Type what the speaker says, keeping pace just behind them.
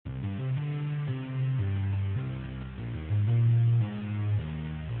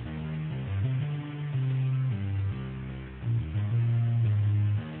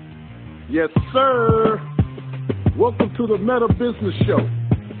Yes, sir. Welcome to the Meta Business Show.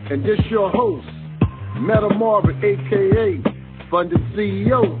 And this your host, Meta Marvin, a.k.a. Funded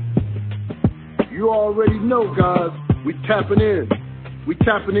CEO. You already know, guys, we tapping in. We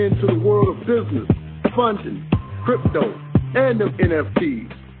tapping into the world of business, funding, crypto, and them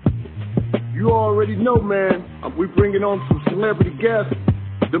NFTs. You already know, man, we bringing on some celebrity guests,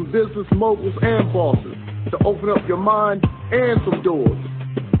 them business moguls and bosses, to open up your mind and some doors.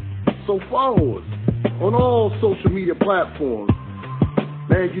 So follow us on all social media platforms.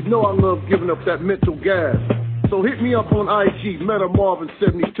 Man, you know I love giving up that mental gas. So hit me up on IG,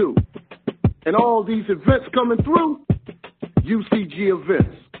 MetaMarvin72. And all these events coming through, UCG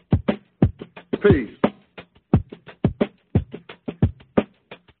events. Peace.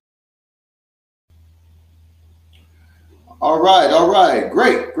 All right.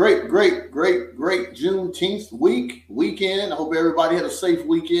 Great Juneteenth weekend. I hope everybody had a safe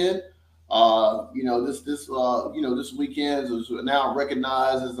weekend. This weekend is now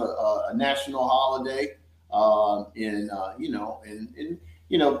recognized as a national holiday.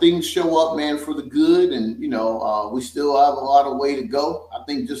 Things show up, man, for the good, and we still have a lot of way to go. I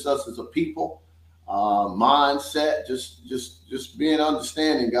think just us as a people, mindset, just being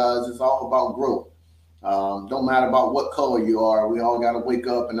understanding, guys. It's all about growth. Don't matter about what color you are. We all got to wake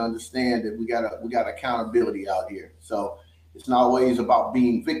up and understand that we got accountability out here. So it's not always about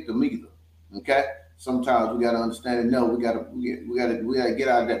being victim either. Okay. Sometimes we got to understand it. No, we got to get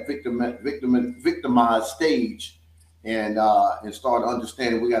out of that victimized stage and start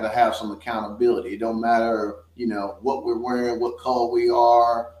understanding we got to have some accountability. It don't matter, what we're wearing, what color we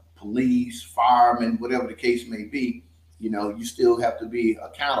are, police, firemen, whatever the case may be. You still have to be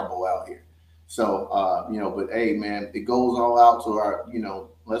accountable out here. So, but hey, man, it goes all out to our,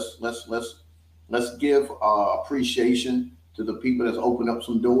 let's give appreciation to the people that's opened up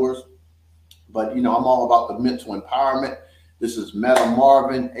some doors. But, I'm all about the mental empowerment. This is Meta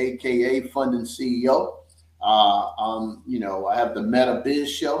Marvin, a.k.a. Funding CEO. I have the Meta Biz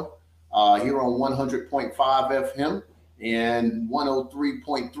Show here on 100.5 FM and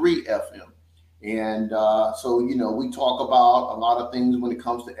 103.3 FM. And we talk about a lot of things when it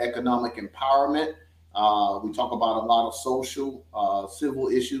comes to economic empowerment. We talk about a lot of social, civil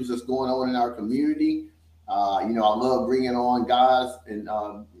issues that's going on in our community. I love bringing on guys and,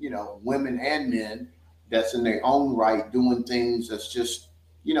 women and men that's in their own right doing things that's just,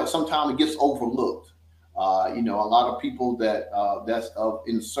 sometimes it gets overlooked. A lot of people that's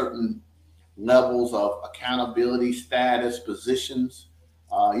in certain levels of accountability, status, positions.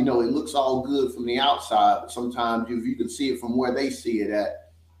 It looks all good from the outside, but sometimes if you can see it from where they see it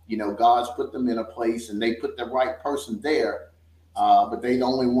at, God's put them in a place and they put the right person there, but they the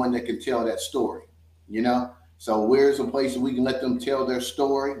only one that can tell that story, So where's a place that we can let them tell their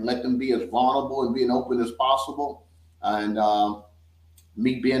story, let them be as vulnerable and being open as possible. And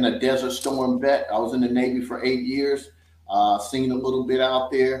me being a Desert Storm vet, I was in the Navy for 8 years, seen a little bit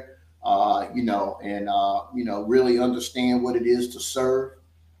out there, really understand what it is to serve.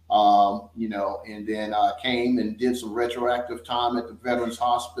 And then I came and did some retroactive time at the Veterans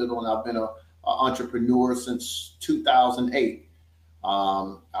Hospital, and I've been an entrepreneur since 2008.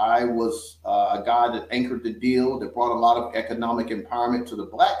 I was a guy that anchored the deal that brought a lot of economic empowerment to the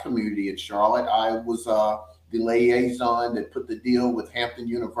Black community in Charlotte. I was the liaison that put the deal with Hampton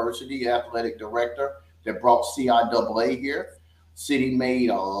University, athletic director, that brought CIAA here. City made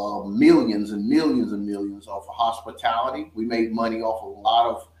millions and millions and millions off of hospitality. We made money off of a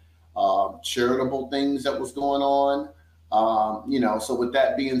lot of charitable things that was going on. So with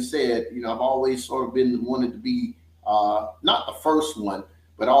that being said, I've always sort of wanted to be not the first one,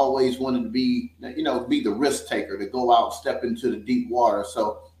 but always wanted to be, be the risk taker, to go out, step into the deep water.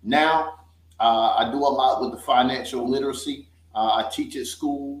 So now I do a lot with the financial literacy. I teach at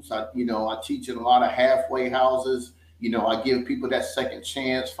schools. I teach at a lot of halfway houses. I give people that second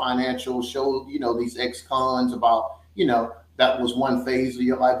chance financial, show, these ex-cons about, that was one phase of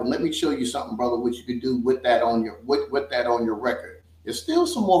your life. But let me show you something, brother, what you could do with that on your record. There's still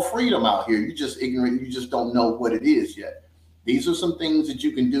some more freedom out here. You're just ignorant. You just don't know what it is yet. These are some things that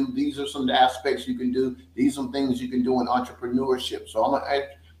you can do. These are some aspects you can do. These are some things you can do in entrepreneurship. So I'm an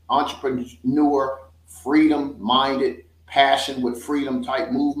entrepreneur, freedom-minded, passion with freedom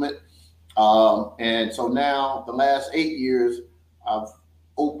type movement. And so now the last 8 years, I've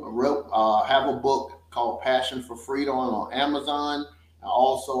have a book called Passion for Freedom on Amazon. I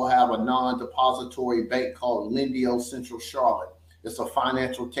also have a non-depository bank called Lendio Central Charlotte. It's a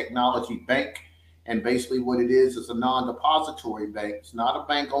financial technology bank. And basically what it is a non-depository bank. It's not a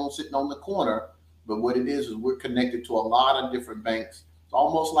bank sitting on the corner, but what it is we're connected to a lot of different banks It's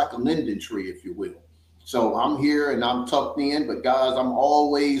almost like a linden tree, if you will. So I'm here and I'm tucked in, but guys, I'm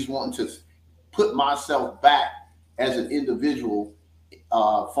always wanting to put myself back as an individual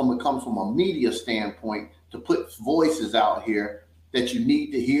comes from a media standpoint, to put voices out here that you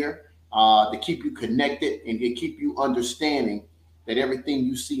need to hear, to keep you connected and to keep you understanding that everything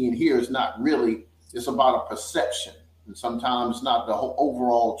you see and hear is not really, it's about a perception. And sometimes not the whole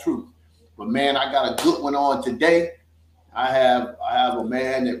overall truth. But man, I got a good one on today. I have a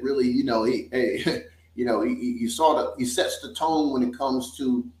man that really, he sets the tone when it comes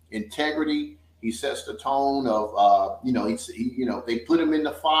to integrity. He sets the tone of, they put him in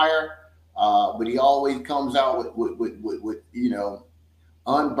the fire, but he always comes out with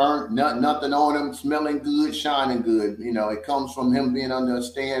unburnt, nothing on him, smelling good, shining good. It comes from him being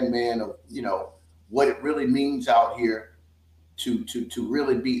understand, man, of, what it really means out here to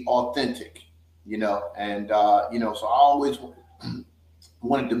really be authentic, and so I always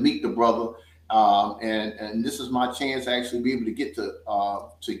wanted to meet the brother. And this is my chance to actually be able to get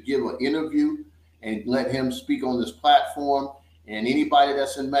to give an interview and let him speak on this platform. And anybody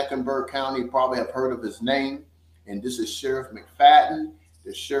that's in Mecklenburg County probably have heard of his name. And this is Sheriff McFadden,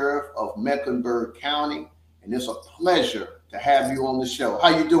 the Sheriff of Mecklenburg County. And it's a pleasure to have you on the show. How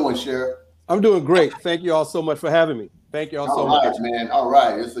you doing, Sheriff? I'm doing great. Thank you all so much for having me. Thank you all so much. All right, man. All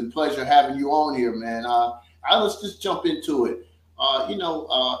right. It's a pleasure having you on here, man. Let's just jump into it.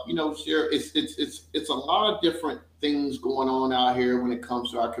 Sheriff, it's a lot of different things going on out here when it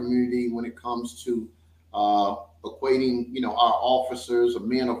comes to our community, when it comes to equating, our officers,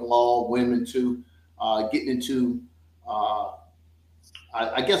 men of law, women to getting into,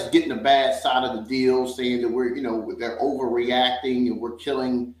 I guess, getting the bad side of the deal, saying that they're overreacting and we're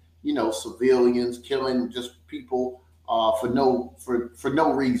killing, civilians, killing just people for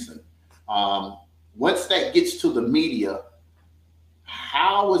no reason. Once that gets to the media,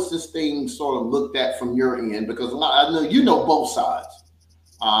 how is this thing sort of looked at from your end? Because I know you know both sides.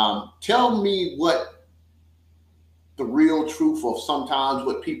 Tell me what the real truth of sometimes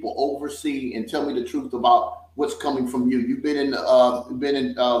what people oversee, and tell me the truth about what's coming from you. You've been in the law, being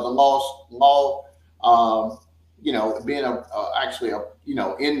in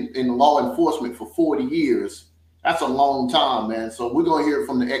law enforcement for 40 years. That's a long time, man. So we're going to hear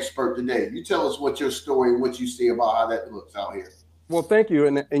from the expert today. You tell us what your story and what you see about how that looks out here. Well, thank you.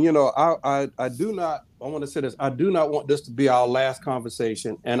 And I do not, I want to say this, I do not want this to be our last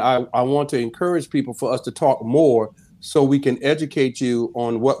conversation. And I want to encourage people for us to talk more so we can educate you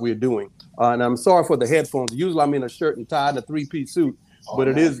on what we're doing. And I'm sorry for the headphones. Usually I'm in a shirt and tie and a 3-piece suit, but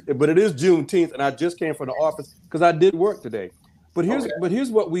it is Juneteenth and I just came from the office because I did work today. But here's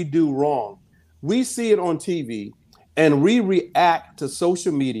what we do wrong. We see it on TV and we react to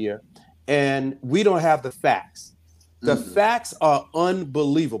social media and we don't have the facts. The facts are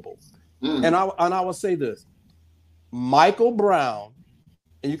unbelievable. And I will say this. Michael Brown,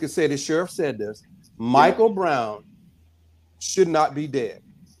 and you can say the sheriff said this, Michael Brown should not be dead.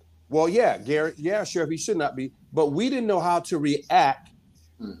 Well, Garrett, Sheriff, he should not be. But we didn't know how to react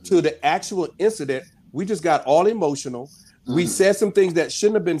to the actual incident. We just got all emotional. We said some things that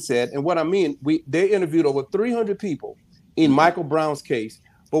shouldn't have been said. And what I mean, they interviewed over 300 people in Michael Brown's case.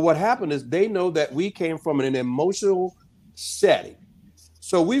 But what happened is they know that we came from an emotional setting.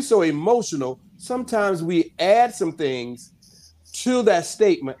 So we're so emotional, sometimes we add some things to that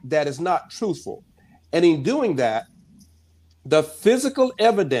statement that is not truthful. And in doing that, the physical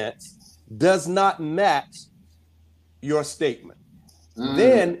evidence does not match your statement.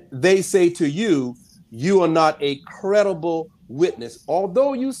 Then they say to you, you are not a credible witness,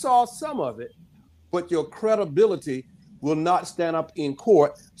 although you saw some of it, but your credibility will not stand up in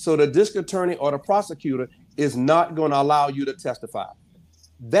court. So the district attorney or the prosecutor is not going to allow you to testify.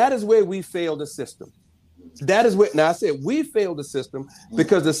 That is where we fail the system. That is what, now I said we fail the system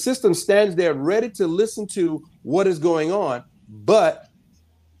because the system stands there ready to listen to what is going on, but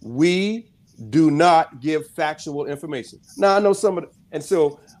we do not give factual information. Now I know some of the, and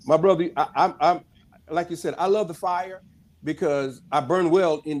so my brother, I'm like you said, I love the fire because I burn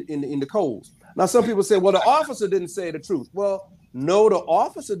well in the coals. Now some people say, well, the officer didn't say the truth. Well, no, the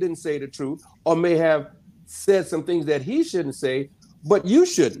officer didn't say the truth, or may have said some things that he shouldn't say, but you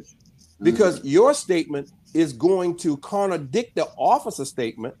shouldn't, because your statement is going to contradict the officer's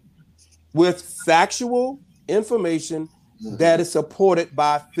statement with factual information that is supported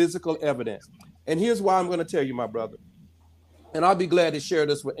by physical evidence. And here's why I'm going to tell you, my brother, and I'll be glad to share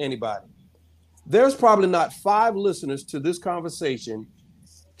this with anybody. There's probably not 5 listeners to this conversation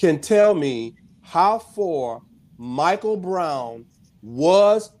can tell me how far Michael Brown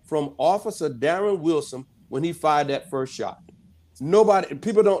was from Officer Darren Wilson when he fired that first shot.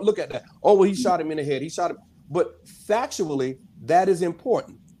 People don't look at that. Oh, well, he shot him in the head. He shot him. But factually, that is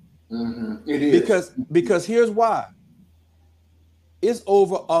important. It is. Because here's why. It's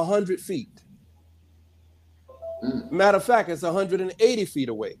over 100 feet. Matter of fact, it's 180 feet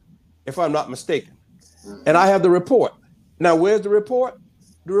away, if I'm not mistaken. And I have the report. Now, where's the report?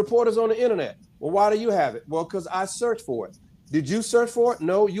 The report is on the internet. Well, why do you have it? Well, because I searched for it. Did you search for it?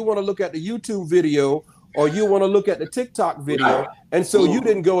 No, you want to look at the YouTube video or you want to look at the TikTok video. And so you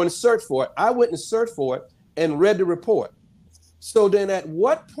didn't go and search for it. I went and searched for it and read the report. So then at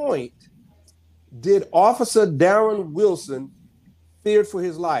what point did Officer Darren Wilson feared for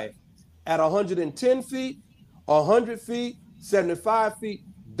his life? At 110 feet, 100 feet, 75 feet?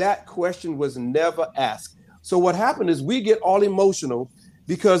 That question was never asked. So what happened is we get all emotional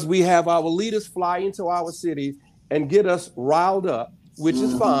because we have our leaders fly into our cities and get us riled up, which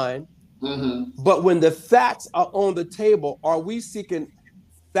is fine. But when the facts are on the table, are we seeking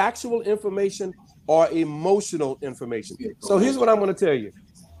factual information or emotional information? So here's what I'm going to tell you.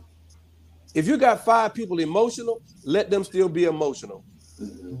 If you got 5 people emotional, let them still be emotional.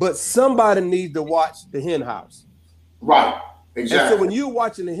 But somebody needs to watch the hen house. Right. Exactly. And so when you're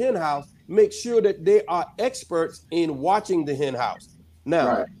watching the hen house, make sure that they are experts in watching the hen house.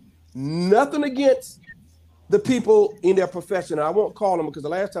 Now, nothing against the people in their profession. I won't call them because the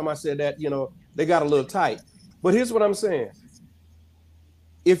last time I said that, they got a little tight. But here's what I'm saying.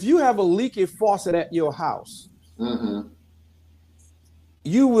 If you have a leaky faucet at your house,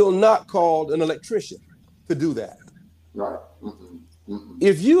 you will not call an electrician to do that. Right.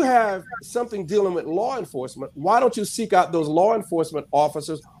 If you have something dealing with law enforcement, why don't you seek out those law enforcement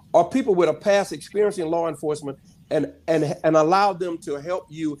officers or people with a past experience in law enforcement and allow them to help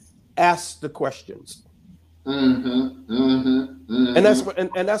you ask the questions? And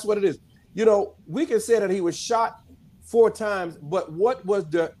that's what it is. We can say that he was shot 4 times, but what was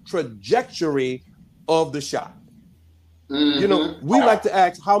the trajectory of the shot? We like to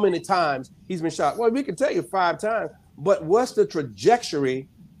ask how many times he's been shot. Well, we can tell you 5 times, but what's the trajectory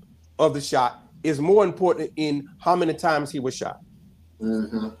of the shot is more important in how many times he was shot.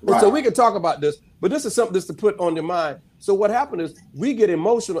 So we can talk about this, but this is something just to put on your mind. So what happened is we get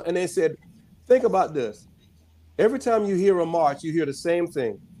emotional, and they said, think about this. Every time you hear a march, you hear the same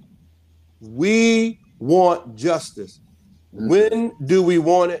thing. We want justice. When do we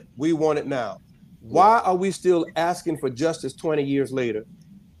want it? We want it now. Why are we still asking for justice 20 years later?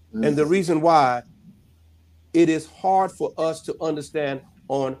 And the reason why, it is hard for us to understand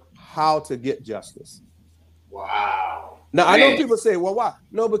on how to get justice. Wow. Now, I know people say, well, why?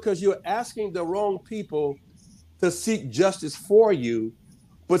 No, because you're asking the wrong people to seek justice for you,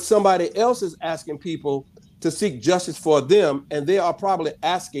 but somebody else is asking people to seek justice for them, and they are probably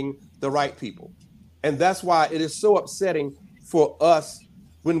asking the right people. And that's why it is so upsetting for us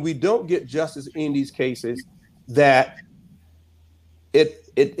when we don't get justice in these cases, that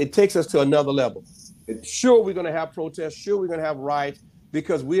it takes us to another level. Sure, we're going to have protests. Sure, we're going to have riots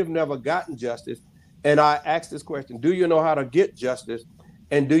because we have never gotten justice. And I asked this question, do you know how to get justice?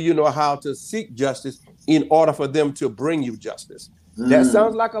 And do you know how to seek justice in order for them to bring you justice? That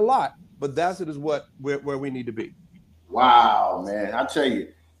sounds like a lot, but that's where we need to be. Wow, man. I tell you,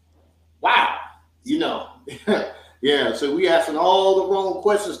 wow. Yeah, so we asking all the wrong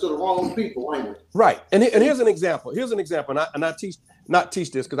questions to the wrong people, ain't we? Right. And here's an example. And I not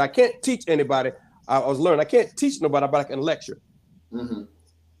teach this because I can't teach anybody. I was learning. I can't teach nobody, but I can lecture.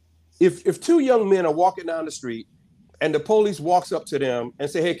 If 2 young men are walking down the street and the police walks up to them and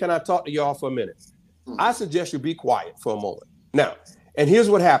say, hey, can I talk to y'all for a minute? I suggest you be quiet for a moment. Now, and here's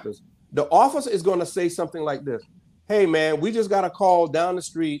what happens. The officer is going to say something like this. Hey, man, we just got a call down the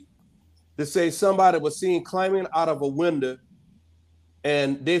street to say somebody was seen climbing out of a window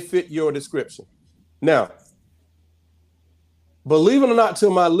and they fit your description. Now, believe it or not, to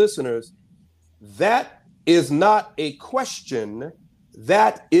my listeners, that is not a question.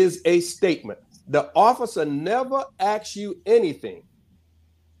 That is a statement. The officer never asks you anything.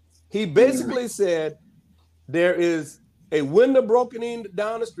 He basically said there is a window broken in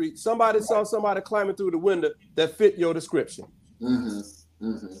down the street. Somebody saw somebody climbing through the window that fit your description.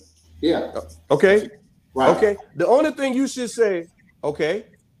 Yeah. Okay. Right. Okay. The only thing you should say, okay.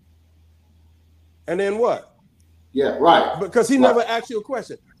 And then what? Yeah. Right. Because he never asked you a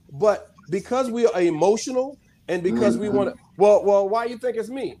question. But because we are emotional and because we want to, well, why you think it's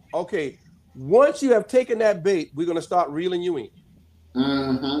me? Okay. Once you have taken that bait, we're going to start reeling you in.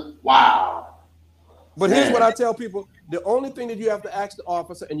 Wow. But here's what I tell people. The only thing that you have to ask the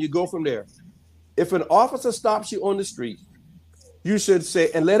officer, and you go from there. If an officer stops you on the street, you should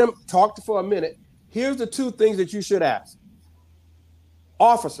say, and let him talk for a minute. Here's the 2 things that you should ask.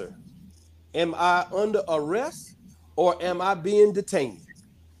 Officer, am I under arrest or am I being detained?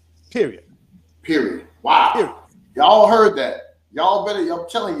 Period. Period. Wow. Period. Y'all heard that. Y'all better, I'm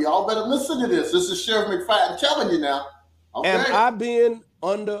telling you, y'all better listen to this. This is Sheriff McFadden telling you now. Okay.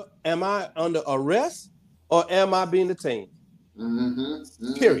 Am I under arrest or am I being detained?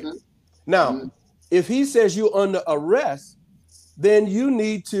 Period. Now, if he says you're under arrest, then you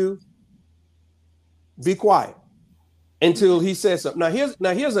need to be quiet until he says something. Now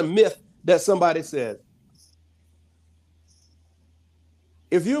here's a myth that somebody said.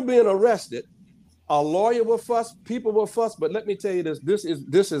 If you're being arrested, a lawyer will fuss, people will fuss, but let me tell you this,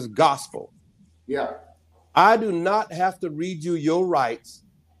 this is gospel. Yeah. I do not have to read you your rights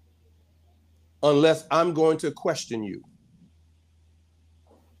unless I'm going to question you.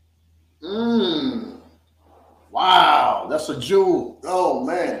 Wow, that's a jewel. Oh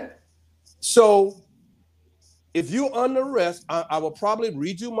man. So if you're under arrest, I will probably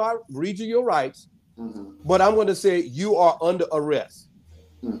read you your rights, but I'm going to say you are under arrest.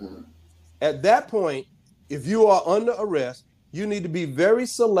 At that point, if you are under arrest, you need to be very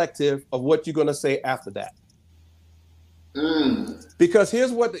selective of what you're going to say after that. Because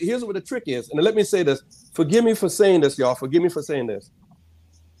here's what the trick is. And let me say this. Forgive me for saying this, y'all. Forgive me for saying this.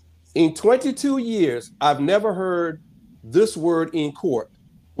 In 22 years, I've never heard this word in court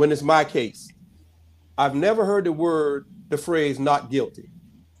when it's my case. I've never heard the phrase not guilty.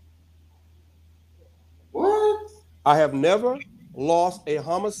 What? I have never lost a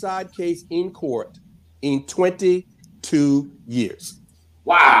homicide case in court in 22 years.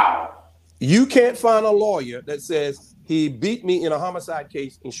 Wow. You can't find a lawyer that says he beat me in a homicide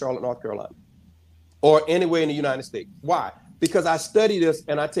case in Charlotte, North Carolina, or anywhere in the United States. Why? Because I study this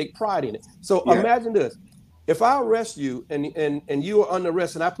and I take pride in it. So imagine this. If I arrest you and you are under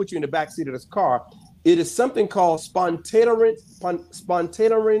arrest and I put you in the back seat of this car, it is something called spontaneous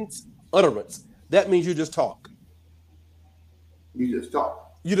utterance. That means you just talk. You just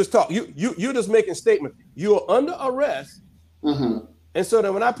talk. You just talk. You're just making statements. You are under arrest. And so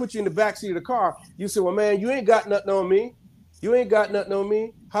then when I put you in the back seat of the car, you say, well, man, you ain't got nothing on me. You ain't got nothing on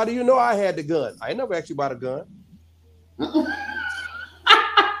me. How do you know I had the gun? I ain't never asked you about a gun. Well,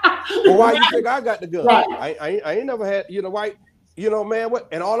 why you think I got the gun? Right. I ain't never had, why, man, what?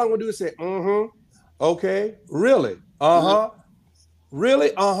 And all I'm going to do is say, okay, really?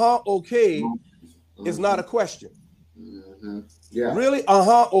 Really? Okay is not a question. Yeah. Really?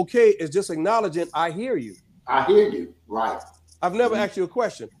 Okay is just acknowledging I hear you. I hear you. Right. I've never asked you a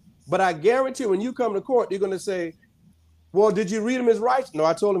question, but I guarantee when you come to court, you're going to say, well, did you read him his rights? No,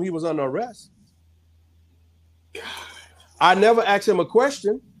 I told him he was under arrest. God. I never asked him a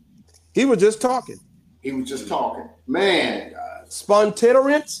question. He was just talking. He was just talking. Man.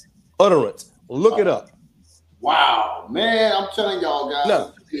 Spontaneous utterance. Look it up. Wow. Man, I'm telling y'all guys.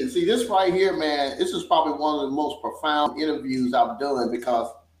 No. See, this right here, man, this is probably one of the most profound interviews I've done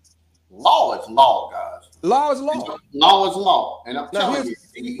because law is law, guys. Law is law. Law is law. And I'm telling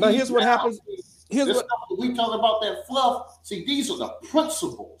you. Now, here's what happens. Here's what we talk about that fluff. See, these are the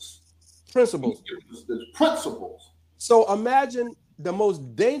principles. Principles. The principles. So imagine the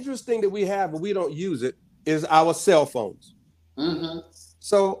most dangerous thing that we have when we don't use it is our cell phones.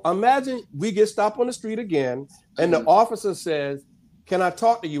 So imagine we get stopped on the street again and the officer says, can I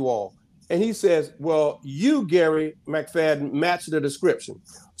talk to you all? And he says, well, you, Garry McFadden, match the description.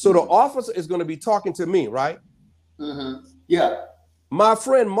 So the officer is going to be talking to me, right? Yeah. My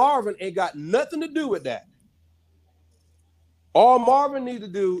friend Marvin ain't got nothing to do with that. All Marvin needs to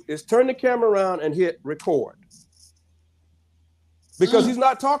do is turn the camera around and hit record. Because he's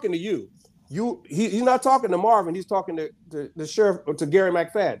not talking to you. He's not talking to Marvin. He's talking to the sheriff or to Garry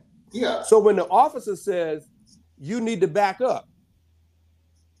McFadden. Yeah. So when the officer says, you need to back up,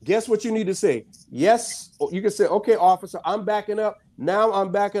 guess what you need to say? Yes. You can say, okay, officer, I'm backing up. Now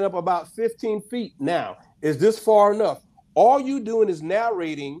I'm backing up about 15 feet now. Is this far enough? All you doing is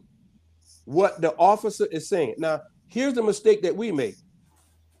narrating what the officer is saying. Now, here's the mistake that we make.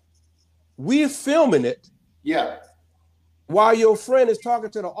 We're filming it. Yeah. While your friend is talking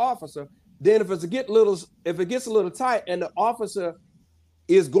to the officer. Then if it gets a little tight and the officer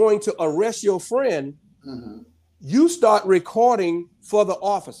is going to arrest your friend, you start recording for the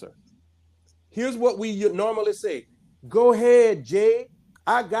officer. Here's what we normally say. Go ahead, Jay.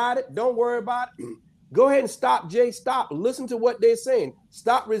 I got it. Don't worry about it. Go ahead and stop, Jay. Stop. Listen to what they're saying.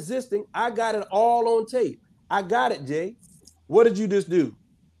 Stop resisting. I got it all on tape. I got it, Jay. What did you just do?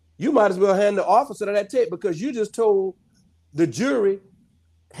 You might as well hand the officer that tape because you just told the jury,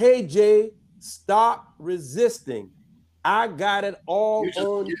 hey, Jay, stop resisting. I got it all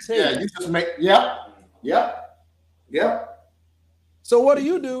on tape. Yeah, you just make, yep. So what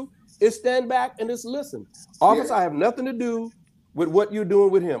do? Is stand back and just listen. Officer, I have nothing to do with what you're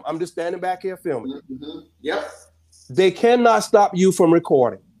doing with him. I'm just standing back here filming. Mm-hmm. Yep. They cannot stop you from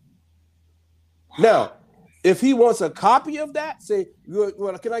recording. Now, if he wants a copy of that, say,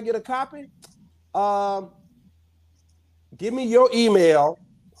 well, can I get a copy? Give me your email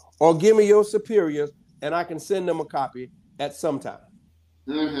or give me your superiors and I can send them a copy at some time.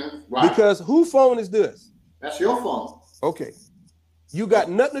 Mm-hmm. Right. Because whose phone is this? That's your phone. Okay. You got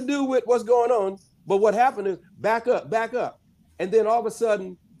nothing to do with what's going on, but what happened is back up. And then all of a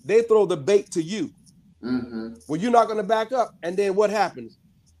sudden, they throw the bait to you. Mm-hmm. Well, you're not going to back up. And then what happens?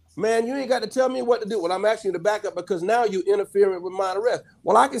 Man, you ain't got to tell me what to do. Well, I'm asking you to back up because now you're interfering with my arrest.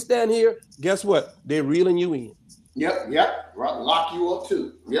 Well, I can stand here. Guess what? They're reeling you in. Yep. Right. Lock you up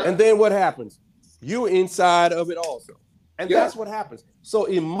too. Yep. And then what happens? You're inside of it also. And that's what happens. So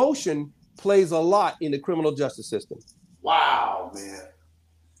emotion plays a lot in the criminal justice system. Wow, man.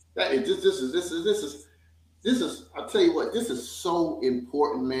 This is, I'll tell you what, this is so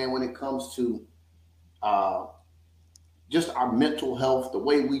important, man, when it comes to just our mental health, the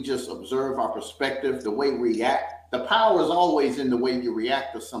way we just observe our perspective, the way we react. The power is always in the way you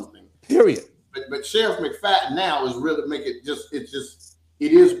react to something. Period. But Sheriff McFadden now is really make it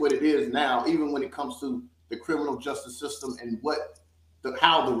it is what it is now, even when it comes to the criminal justice system and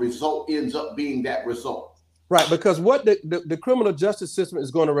how the result ends up being that result. Right, because what the criminal justice system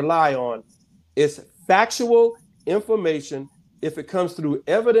is going to rely on is factual information if it comes through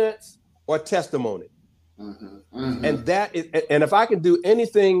evidence or testimony. Mm-hmm, mm-hmm. And if I can do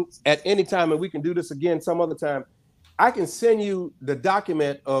anything at any time, and we can do this again some other time, I can send you the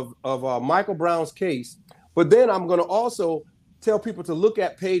document of Michael Brown's case, but then I'm going to also tell people to look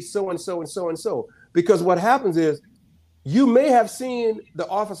at page so-and-so and so-and-so, because what happens is you may have seen the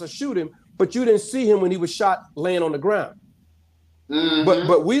officer shoot him, but you didn't see him when he was shot laying on the ground. Mm-hmm.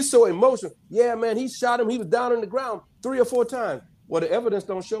 But we so emotional. Yeah, man, he shot him. He was down on the ground 3 or 4 times. Well, the evidence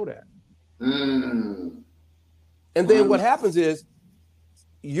don't show that. Mm-hmm. And then what happens is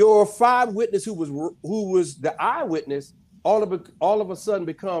your 5 witness who was the eyewitness all of a sudden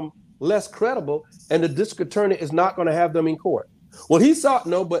become less credible, and the district attorney is not going to have them in court.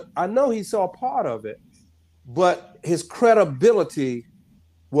 Well, but I know he saw part of it, but his credibility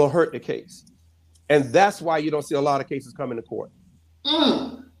will hurt the case. And that's why you don't see a lot of cases coming to court.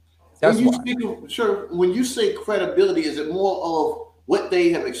 Mm. That's when you say credibility, is it more of what they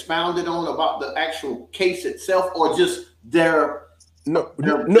have expounded on about the actual case itself, or just their back?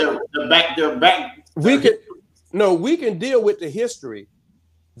 We can deal with the history.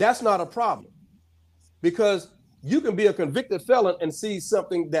 That's not a problem, because you can be a convicted felon and see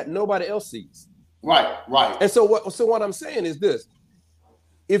something that nobody else sees. Right. And so what I'm saying is this: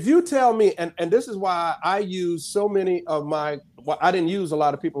 if you tell me, and this is why I use so many of I didn't use a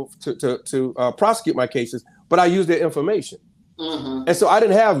lot of people to prosecute my cases, but I used their information. Mm-hmm. And so I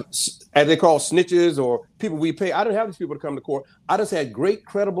didn't have, as they call snitches or people we pay, I didn't have these people to come to court. I just had great,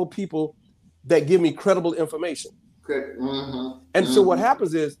 credible people that give me credible information. Okay. Mm-hmm. And so what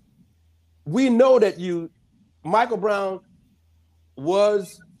happens is, we know that Michael Brown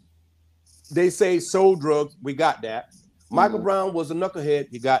they say sold drugs. We got that. Mm-hmm. Michael Brown was a knucklehead.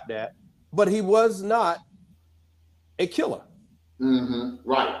 You got that. But he was not a killer. Mm-hmm.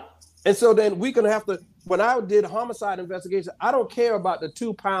 Right. And so then we're going to have to, when I did homicide investigation, I don't care about the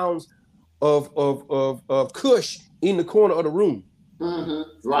 2 pounds of kush in the corner of the room.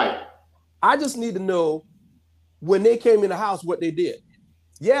 Mm-hmm. Right. I just need to know when they came in the house what they did.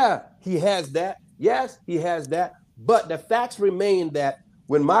 Yeah, he has that. Yes, he has that. But the facts remain that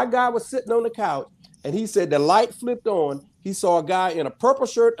when my guy was sitting on the couch and he said the light flipped on, he saw a guy in a purple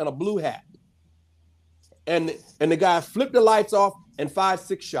shirt and a blue hat. And the guy flipped the lights off and fired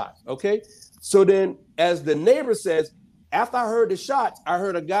 6 shots. Okay. So then, as the neighbor says, after I heard the shots, I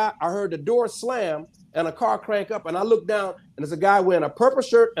heard the door slam and a car crank up, and I looked down and there's a guy wearing a purple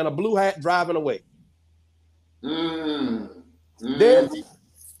shirt and a blue hat driving away. Then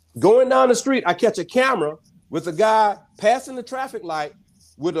going down the street, I catch a camera with a guy passing the traffic light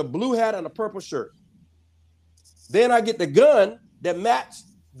with a blue hat and a purple shirt. Then I get the gun that matched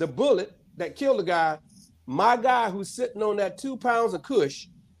the bullet that killed the guy. My guy who's sitting on that 2 pounds of kush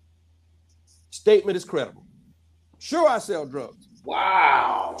statement is credible. Sure, I sell drugs.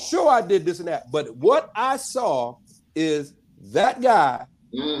 Wow. Sure, I did this and that. But what I saw is that guy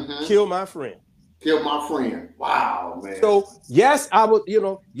killed my friend. Killed my friend. Wow, man. So yes, I would,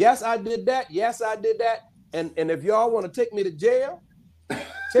 yes, I did that. Yes, I did that. And if y'all want to take me to jail,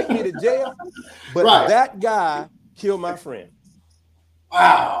 take me to jail. But that guy killed my friend.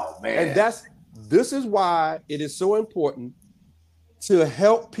 Wow, man. And this is why it is so important to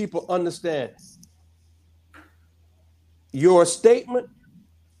help people understand your statement,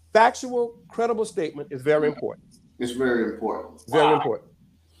 factual, credible statement is very important. It's very important. Very important.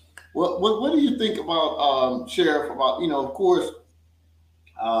 Well, what do you think about Sheriff? About of course,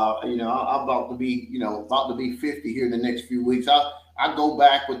 I'm about to be 50 here in the next few weeks. I go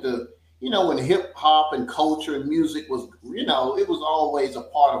back with the when hip hop and culture and music was it was always a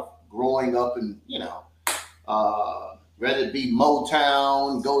part of growing up, and whether it be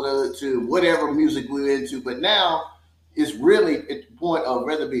Motown, go to whatever music we're into, but now it's really at the point of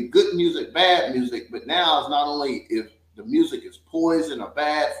whether it be good music, bad music, but now it's not only if the music is poison or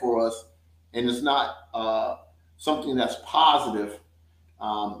bad for us, and it's not something that's positive.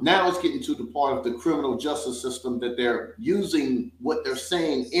 Now it's getting to the point of the criminal justice system that they're using what they're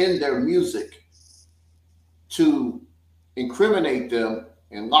saying in their music to incriminate them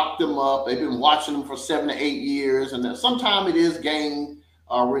and lock them up. They've been watching them for 7 to 8 years, and sometimes it is gang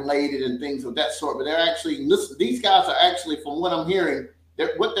related and things of that sort. But they're actually these guys are actually, from what I'm hearing,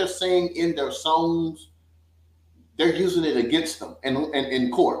 what they're saying in their songs, they're using it against them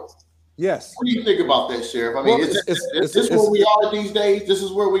in court. Yes. What do you think about that, Sheriff? I mean, is this where we are these days? This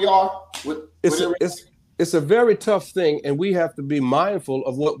is where we are? It's a very tough thing, and we have to be mindful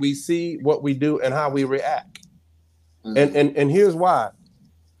of what we see, what we do, and how we react. Mm-hmm. And here's why.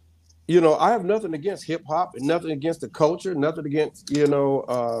 I have nothing against hip hop, and nothing against the culture, nothing against,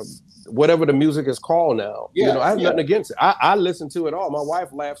 whatever the music is called now. Yeah, I have nothing against it. I listen to it all. My wife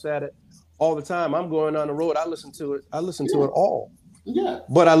laughs at it all the time. I'm going down the road. I listen to it. I listen to it all. Yeah.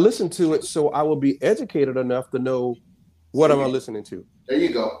 But I listen to it so I will be educated enough to know what am I listening to. There you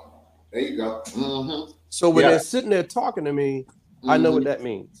go. Mm-hmm. So when they're sitting there talking to me, I know what that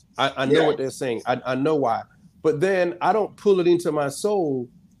means. I know what they're saying. I know why. But then I don't pull it into my soul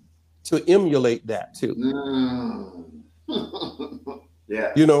to emulate that too.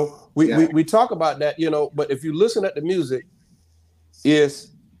 Yeah. We talk about that, but if you listen at the music,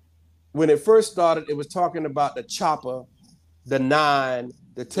 is when it first started, it was talking about the chopper, the 9,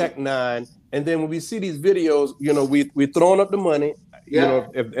 the Tech 9. And then when we see these videos, we're throwing up the money. Yeah.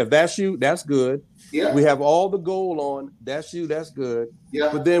 If that's you, that's good. Yeah. We have all the gold on. That's you, that's good.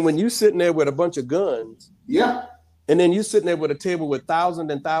 Yeah. But then when you sitting there with a bunch of guns, and then you sitting there with a table with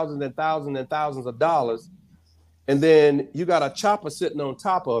thousands and thousands and thousands and thousands of dollars, and then you got a chopper sitting on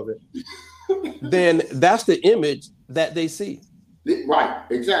top of it, then that's the image that they see. Right,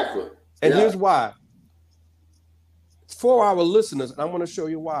 exactly. And here's why. For our listeners, I'm going to show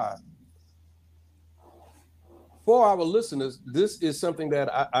you why. For our listeners, this is something that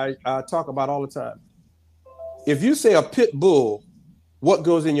I talk about all the time. If you say a pit bull, what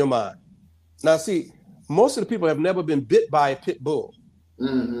goes in your mind? Now, see, most of the people have never been bit by a pit bull.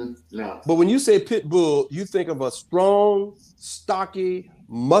 Mm-hmm. No. But when you say pit bull, you think of a strong, stocky,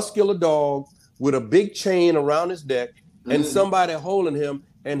 muscular dog with a big chain around his neck and somebody holding him,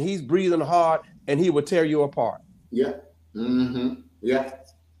 and he's breathing hard, and he will tear you apart. Yeah. Mm-hmm. Yeah.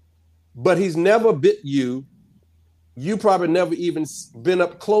 But he's never bit you. You probably never even been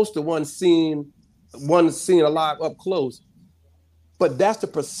up close to one seen alive up close. But that's the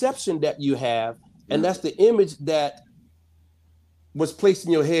perception that you have, and that's the image that was placed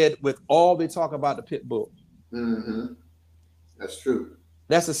in your head with all they talk about the pit bull. Mm-hmm. That's true.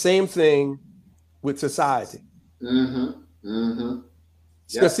 That's the same thing with society. Mm-hmm. Mm-hmm.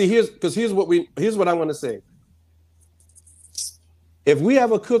 Because here's what I'm going to say. If we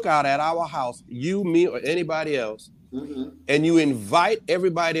have a cookout at our house, you, me, or anybody else, and you invite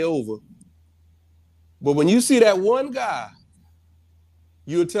everybody over, but when you see that one guy,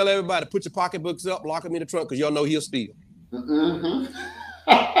 you'll tell everybody, put your pocketbooks up, lock them in the trunk, because y'all know he'll steal. Mm-hmm.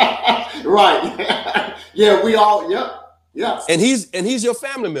 Right. Yeah, we all, yeah. And he's your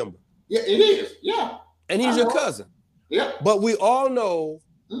family member. Yeah, it is. Yeah. And he's your cousin. Yeah. But we all know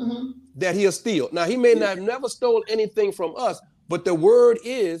that he'll steal. Now, he may not have never stole anything from us, but the word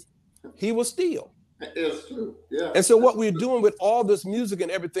is he will steal. It's true. Yeah. And so what we're doing with all this music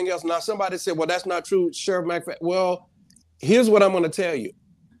and everything else, now somebody said, well, that's not true, Sheriff McFadden. Well, here's what I'm going to tell you.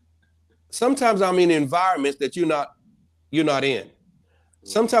 Sometimes I'm in environments that you're not in.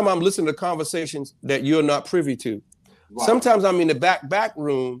 Sometimes I'm listening to conversations that you're not privy to. Right. Sometimes I'm in the back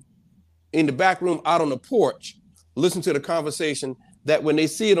room out on the porch, listen to the conversation that when they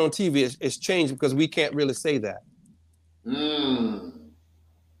see it on TV, it's changed because we can't really say that.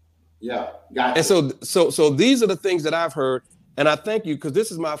 Yeah, gotcha. And so these are the things that I've heard, and I thank you because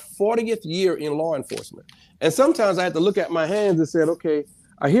this is my 40th year in law enforcement. And sometimes I have to look at my hands and say, okay,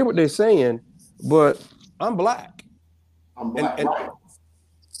 I hear what they're saying, but I'm black. I'm black, right.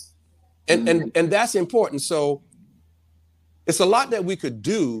 And that's important. So It's a lot that we could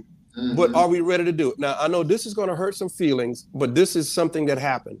do, but are we ready to do it? Now, I know this is going to hurt some feelings, but this is something that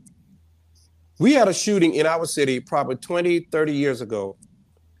happened. We had a shooting in our city probably 20, 30 years ago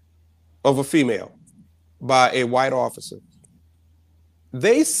of a female by a white officer.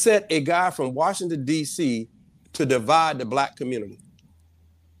 They sent a guy from Washington, D.C. to divide the black community.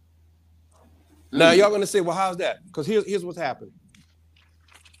 Now, y'all going to say, well, how's that? Because here's what's happened.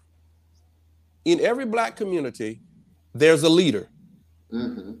 In every black community, there's a leader.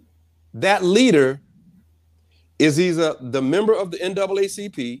 That leader is either the member of the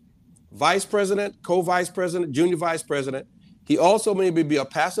NAACP, vice president, co-vice president, junior vice president. He also maybe be a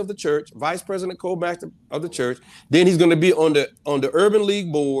pastor of the church, vice president, co-pastor of the church. Then he's going to be on the urban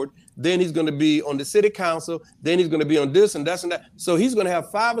league board. Then he's going to be on the city council. Then he's going to be on this and that and that. So he's going to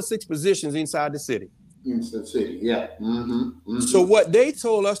have 5 or 6 positions inside the city. Inside the city, yeah. So what they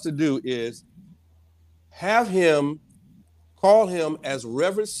told us to do is have him, call him as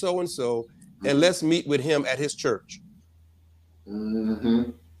Reverend so-and-so, and let's meet with him at his church.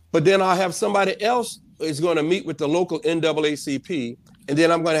 But then I'll have somebody else is going to meet with the local NAACP, and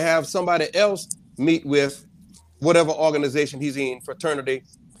then I'm going to have somebody else meet with whatever organization he's in, fraternity.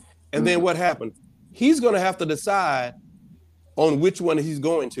 And then what happened? He's going to have to decide on which one he's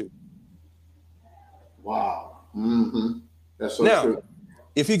going to. Wow. That's so now, true.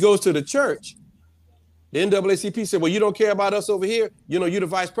 If he goes to the church, the NAACP said, well, you don't care about us over here. You know, you're the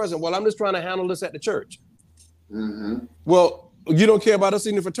vice president. Well, I'm just trying to handle this at the church. Well, you don't care about us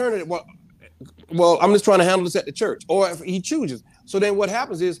in the fraternity. Well, I'm just trying to handle this at the church. Or if he chooses. So then what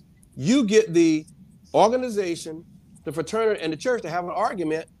happens is you get the organization, the fraternity, and the church to have an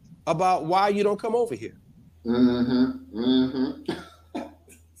argument about why you don't come over here.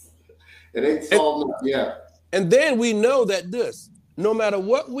 It ain't solved, yeah. And then we know that no matter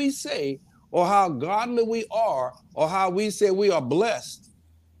what we say or how godly we are or how we say we are blessed,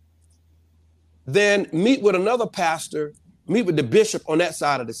 then meet with another pastor, meet with the bishop on that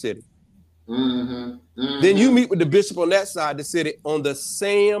side of the city. Then you meet with the bishop on that side of the city on the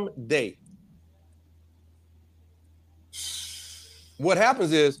same day. What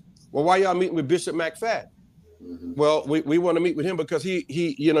happens is, well, why y'all meeting with Bishop McFadden? Well, we want to meet with him because he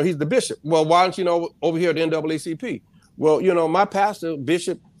he's the bishop. Well, why don't you over here at the NAACP? Well, my pastor,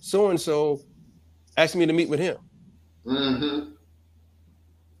 Bishop so-and-so, asked me to meet with him.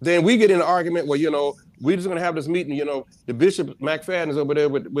 Then we get in an argument where, we're just going to have this meeting. The Bishop McFadden is over there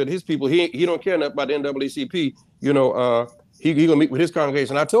with his people. He don't care enough about the NAACP. He going to meet with his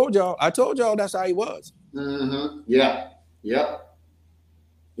congregation. I told y'all that's how he was. Yeah.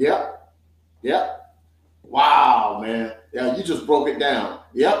 Wow, man. Yeah, you just broke it down.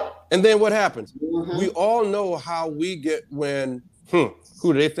 Yep. And then what happens? We all know how we get when, who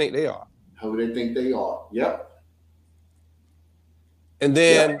do they think they are? Who do they think they are? Yep. And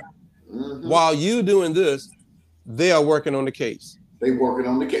then while you doing this, they are working on the case. They working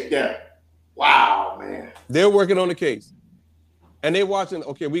on the case. Yeah. Wow, man. They're working on the case. And they're watching,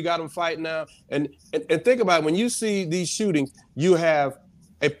 okay, we got them fighting now. And think about it, when you see these shootings, you have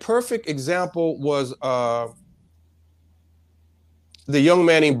a perfect example was the young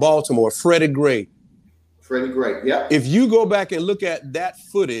man in Baltimore, Freddie Gray. Freddie Gray, yeah. If you go back and look at that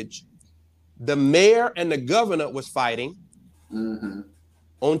footage, the mayor and the governor was fighting on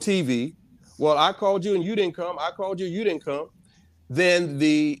TV. Well, I called you and you didn't come. I called you, you didn't come. Then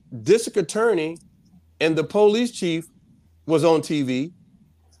the district attorney and the police chief was on TV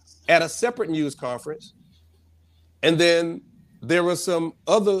at a separate news conference. And then there were some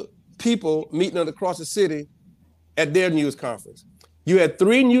other people meeting across the city at their news conference. You had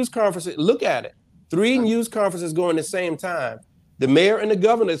 3 news conferences. Look at it. 3 news conferences going at the same time. The mayor and the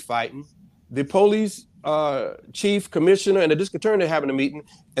governor is fighting. The police chief, commissioner, and the district attorney are having a meeting.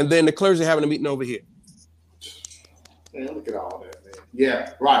 And then the clergy are having a meeting over here. Man, look at all that, man.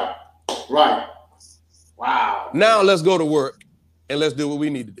 Yeah, right. Wow. Now let's go to work and let's do what we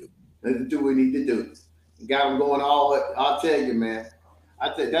need to do. Let's do what we need to do. Got them going all. I'll tell you, man. I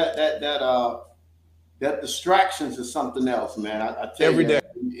think that distractions is something else, man. I tell every you, day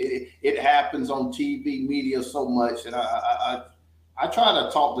it happens on TV, media so much, and I try to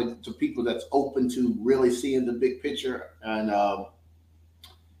talk to people that's open to really seeing the big picture, and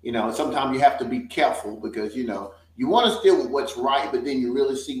sometimes you have to be careful because you want to still with what's right, but then you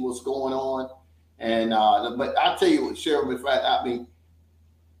really see what's going on, and but I tell you what, Sheriff McFadden, I mean.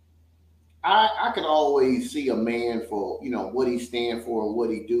 I can always see a man for what he stand for and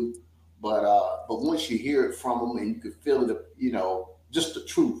what he do, but once you hear it from him and you can feel it, just the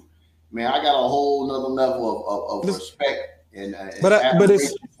truth, man. I got a whole nother level of respect and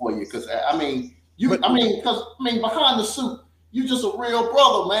admiration for you because behind the suit, you just a real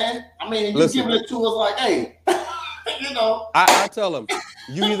brother, man. I mean, you giving it to us like, hey, you know. I tell them,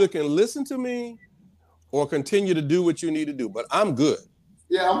 you either can listen to me or continue to do what you need to do, but I'm good.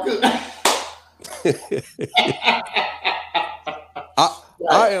 Yeah, I'm good.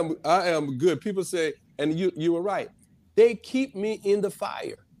 I am good. People say, and you were right. They keep me in the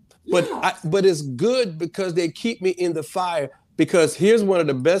fire. But it's good because they keep me in the fire, because here's one of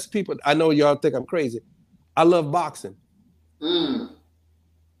the best people. I know y'all think I'm crazy. I love boxing.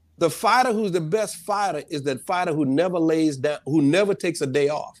 The fighter who's the best fighter is that fighter who never lays down, who never takes a day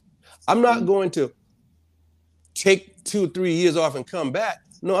off. I'm not going to take 2 or 3 years off and come back.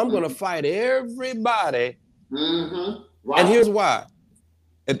 No, I'm going to fight everybody. Right. And here's why.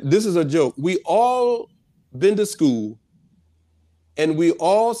 And this is a joke. We all been to school, and we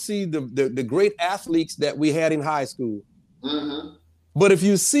all see the great athletes that we had in high school. But if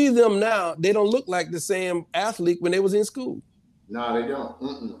you see them now, they don't look like the same athlete when they was in school. No, they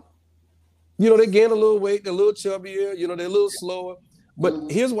don't. You know, they gain a little weight, they're a little chubbier, you know, they're a little slower. But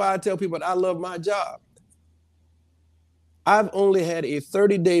here's why I tell people I love my job. I've only had a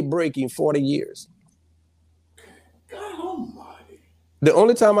 30-day break in 40 years. God almighty. The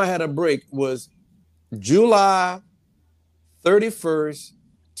only time I had a break was July 31st,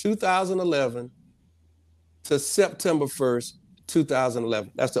 2011 to September 1st,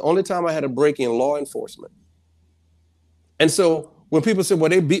 2011. That's the only time I had a break in law enforcement. And so when people say, well,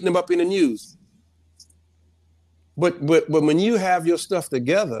 they're beating them up in the news. But when you have your stuff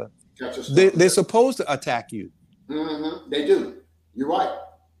together, they're supposed to attack you. They do. You're right.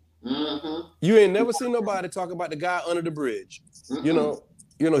 You ain't never seen nobody talk about the guy under the bridge. You know,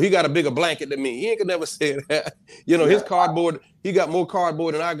 he got a bigger blanket than me. He ain't could never say that. You know, his cardboard, he got more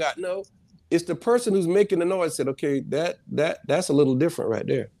cardboard than I got. No, it's the person who's making the noise said, okay, that's a little different right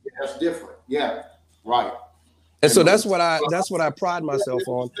there. Yeah, that's different. Yeah, right. And so that's what I pride myself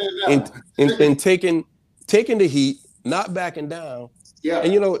on in taking the heat, not backing down. Yeah.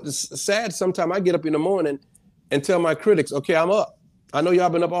 And you know, it's sad. Sometimes I get up in the morning and tell my critics, okay, I'm up. I know y'all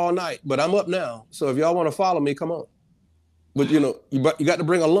been up all night, but I'm up now. So if y'all want to follow me, come on. But you know, you got to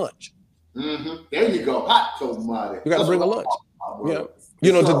bring a lunch. There you go. Hot tomate. You got to bring a lunch. Yeah.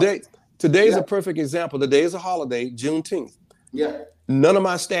 You know, today's a perfect example. Today is a holiday, Juneteenth. Yeah. None of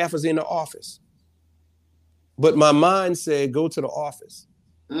my staff is in the office. But my mind said, go to the office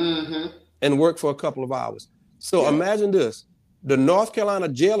and work for a couple of hours. So imagine this. The North Carolina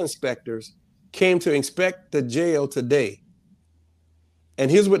jail inspectors came to inspect the jail today.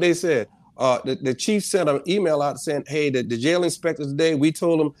 And here's what they said. The chief sent an email out saying, hey, the jail inspectors today, we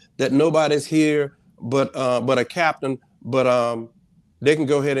told them that nobody's here but a captain, but they can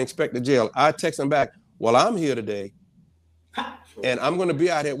go ahead and inspect the jail. I text them back, well, I'm here today. And I'm going to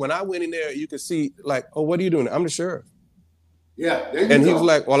be out here. When I went in there, you could see like, oh, what are you doing? I'm the sheriff. Yeah. And he was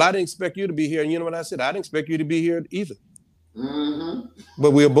like, well, I didn't expect you to be here. And you know what I said? I didn't expect you to be here either.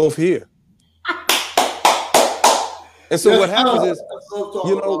 But we're both here. And so what happens is,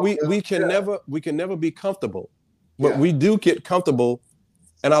 you know, we can never be comfortable, but we do get comfortable.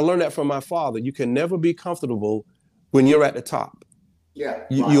 And I learned that from my father. You can never be comfortable when you're at the top. Yeah.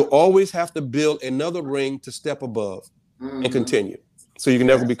 You always have to build another ring to step above and continue. So you can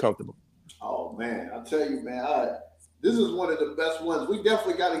never be comfortable. Oh man, I'll tell you, man, this is one of the best ones. We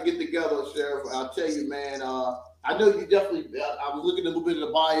definitely got to get together, Sheriff. I'll tell you, man, I know you definitely, I was looking at a little bit of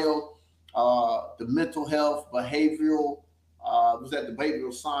the bio, the mental health, behavioral, was that the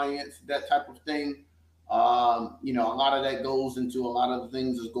behavioral science, that type of thing. You know, a lot of that goes into a lot of the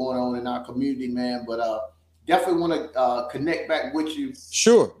things that's going on in our community, man. But definitely want to connect back with you.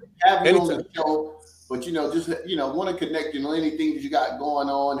 Sure. Have you on the show. But, you know, just, you know, want to connect, you know, anything that you got going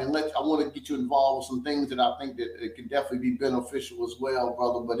on. And I want to get you involved with some things that I think that it can definitely be beneficial as well,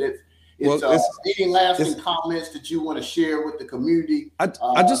 brother. But any lasting comments that you want to share with the community I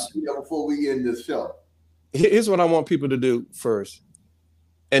just, you know, before we end this show? Here's what I want people to do first.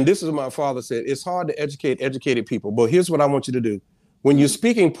 And this is what my father said. It's hard to educate educated people. But here's what I want you to do. When you're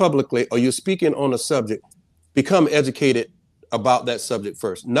speaking publicly or you're speaking on a subject, become educated about that subject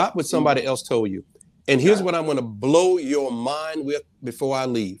first, not what somebody else told you. And here's what I'm going to blow your mind with before I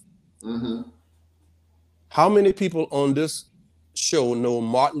leave. How many people on this show know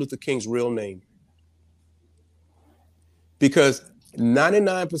Martin Luther King's real name? Because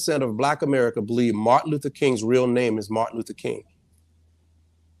 99% of Black America believe Martin Luther King's real name is Martin Luther King.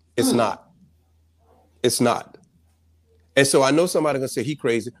 It's not. It's not. And so I know somebody's going to say, he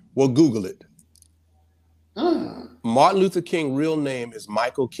crazy. Well, Google it. Martin Luther King's real name is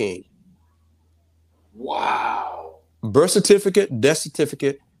Michael King. Wow. Birth certificate, death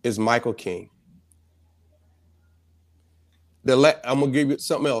certificate is Michael King. I'm gonna give you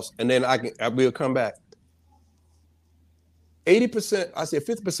something else, and then we'll come back. 80%, I say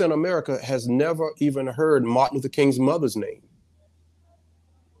 50% of America has never even heard Martin Luther King's mother's name.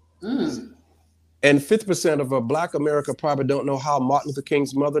 And 50% of Black America probably don't know how Martin Luther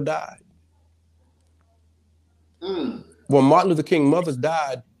King's mother died. Well, Martin Luther King's mother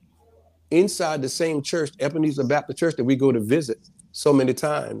died inside the same church, Ebenezer Baptist Church, that we go to visit so many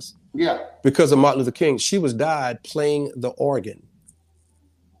times. Yeah. Because of Martin Luther King. She was died playing the organ.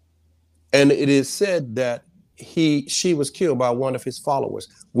 And it is said that she was killed by one of his followers.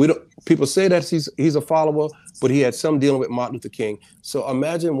 People say that he's a follower, but he had some dealing with Martin Luther King. So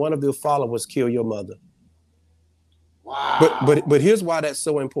imagine one of your followers kill your mother. Wow. But here's why that's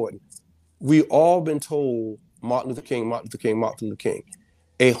so important. We all been told Martin Luther King, Martin Luther King, Martin Luther King.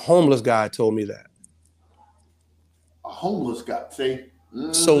 A homeless guy told me that. A homeless guy, see?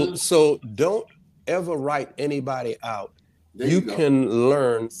 So don't ever write anybody out. You can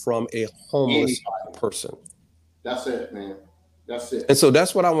learn from a homeless person. That's it, man. That's it. And so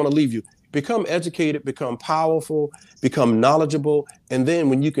that's what I want to leave you. Become educated, become powerful, become knowledgeable. And then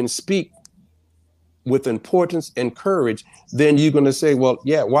when you can speak with importance and courage, then you're going to say, well,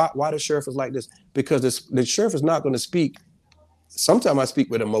 yeah, why the sheriff is like this? Because the sheriff is not going to speak. Sometimes I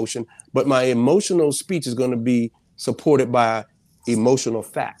speak with emotion, but my emotional speech is going to be supported by emotional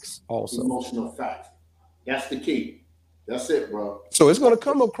facts also. Emotional facts. That's the key. That's it, bro. So it's going to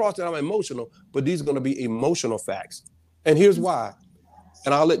come across that I'm emotional, but these are going to be emotional facts. And here's why.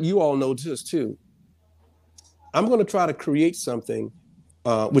 And I'll let you all know this too. I'm going to try to create something,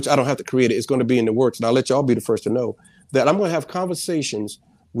 which I don't have to create it. It's going to be in the works. And I'll let y'all be the first to know that I'm going to have conversations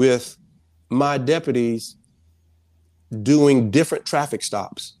with my deputies doing different traffic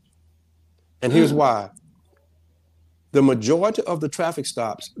stops. And here's why. The majority of the traffic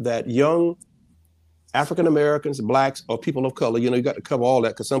stops that young African Americans, Blacks, or people of color, you got to cover all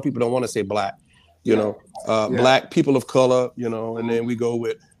that because some people don't want to say Black, Black, people of color, and then we go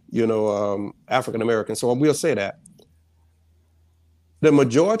with, African Americans. So we'll say that. The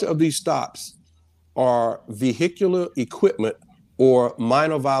majority of these stops are vehicular equipment or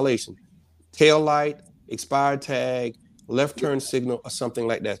minor violation, tail light, expired tag, left turn signal, or something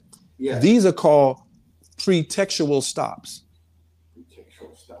like that. Yeah. These are called pretextual stops.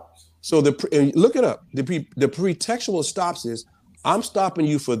 So look it up. The pretextual stops is I'm stopping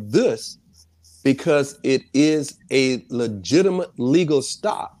you for this because it is a legitimate legal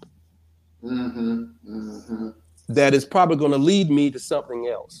stop that is probably going to lead me to something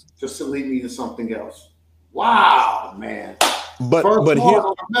else. Just to lead me to something else. Wow, man. But here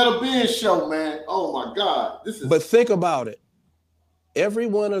on the Metal Biz show, man. Oh my God, this is. But think about it. Every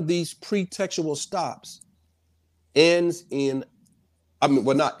one of these pretextual stops ends in.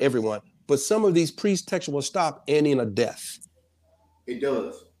 Not everyone, but some of these pretextual stops end in a death. It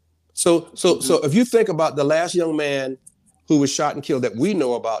does. So if you think about the last young man who was shot and killed that we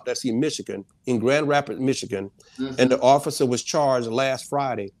know about, that's in Michigan, in Grand Rapids, Michigan, and the officer was charged last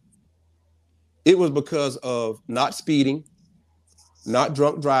Friday. It was because of not speeding, not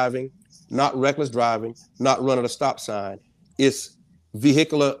drunk driving, not reckless driving, not running a stop sign. It's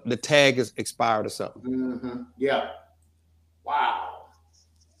vehicular, the tag is expired or something. Yeah. Wow.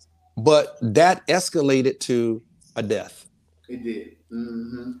 But that escalated to a death. It did.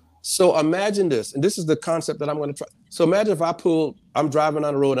 So imagine this, and this is the concept that I'm going to try. So imagine if I'm driving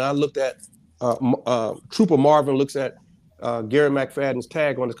on the road and I looked at, Trooper Marvin looks at Garry McFadden's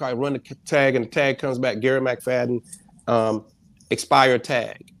tag on his car, I run the tag and the tag comes back, Garry McFadden, expired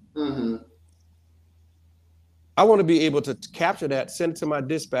tag. I want to be able to capture that, send it to my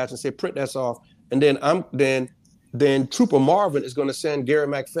dispatch and say, print that off. And then Trooper Marvin is going to send Garry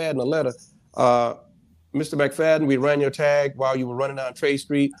McFadden a letter. Mr. McFadden, we ran your tag while you were running down Trade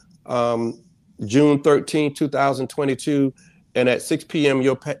Street, June 13, 2022, and at 6 p.m.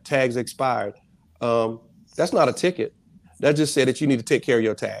 your tag's expired. That's not a ticket. That just said that you need to take care of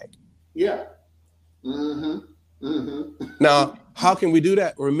your tag. Yeah. Now, how can we do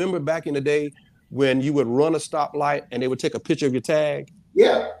that? Remember back in the day when you would run a stoplight and they would take a picture of your tag?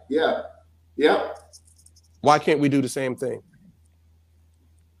 Yeah. Why can't we do the same thing?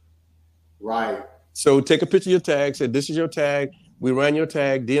 Right. So take a picture of your tag, say, this is your tag. We ran your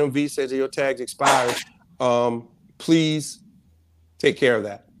tag. DMV says that your tag's expired. Please take care of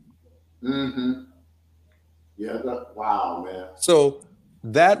that. Yeah. Wow, man. So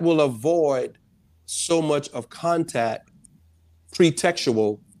that will avoid so much of contact,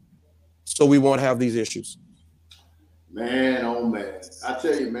 pretextual, so we won't have these issues. Man, oh man. I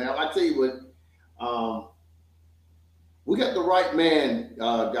tell you what, we got the right man,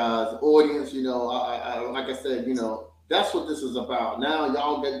 guys, audience, I like I said, That's what this is about. Now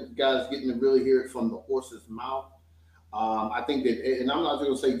y'all guys getting to really hear it from the horse's mouth. I think that, and I'm not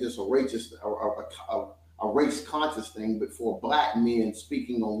going to say just a race conscious thing, but for Black men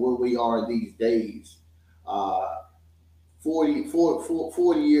speaking on where we are these days,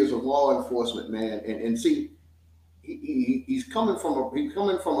 40 years of law enforcement, man, and see, he's coming from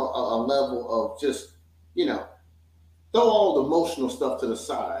a level of just, you know, throw all the emotional stuff to the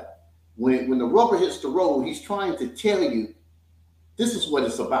side. When the rubber hits the road, he's trying to tell you this is what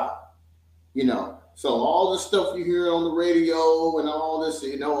it's about, you know. So all the stuff you hear on the radio and all this,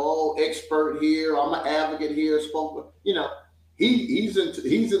 you know, oh, expert here, I'm an advocate here, spoke, you know, he's in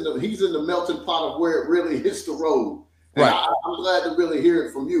the melting pot of where it really hits the road. And right. I'm glad to really hear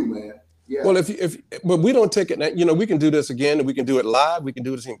it from you, man. Yeah. Well, but we don't take it, you know, we can do this again, and we can do it live, we can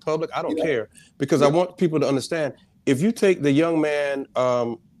do this in public. I don't care, because I want people to understand. If you take the young man,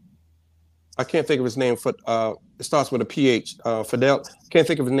 I can't think of his name, it starts with a PH, Fidel, can't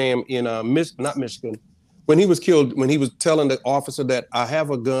think of his name, in not Michigan, when he was killed, when he was telling the officer that I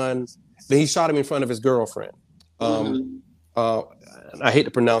have a gun, then he shot him in front of his girlfriend. I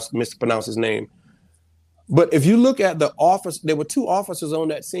hate to mispronounce his name. But if you look at the office, there were 2 officers on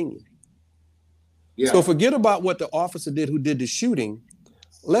that scene. Yeah. So forget about what the officer did who did the shooting.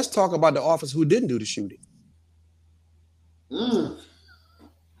 Let's talk about the officer who didn't do the shooting.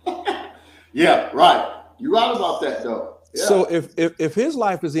 Yeah, right. You're right about that, though. Yeah. So if his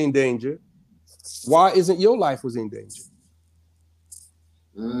life is in danger, why isn't your life was in danger?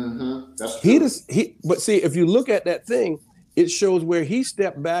 That's true. But see, if you look at that thing, it shows where he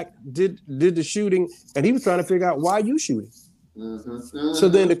stepped back, did the shooting, and he was trying to figure out why you shooting. So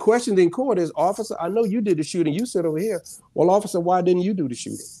then the question in court is, officer, I know you did the shooting. You sit over here. Well, officer, why didn't you do the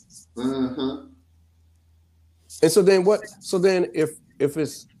shooting? And so then what? So then if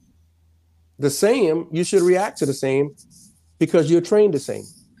it's the same, you should react to the same, because you're trained the same.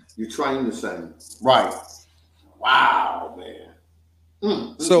 You're trained the same. Right. Wow, man.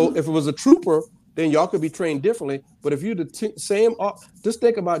 So if it was a trooper, then y'all could be trained differently. But if you're the same, just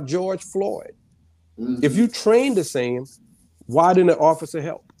think about George Floyd. If you train the same, why didn't the officer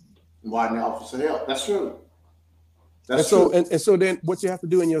help? Why didn't the officer help? That's true. That's true. And so then what you have to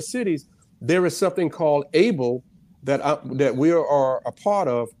do in your cities, there is something called ABLE that we are a part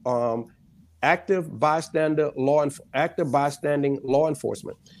of, active bystanding law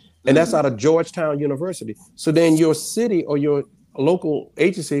enforcement. And that's out of Georgetown University. So then your city or your local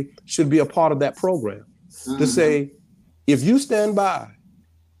agency should be a part of that program to say, if you stand by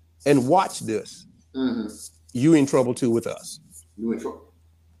and watch this, you in trouble too with us. You in trouble.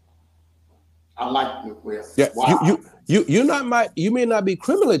 I like it. Well, yeah. Wow. You may not be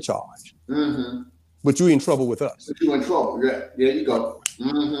criminally charged, but you in trouble with us. But you in trouble. Yeah. There you go.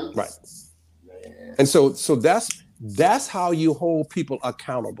 Right. Man. And so that's how you hold people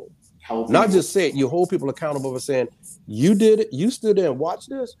accountable. Not just say it, you hold people accountable for saying, you did it, you stood there and watched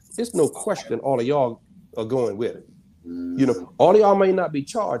this. It's no question all of y'all are going with it. You know, all of y'all may not be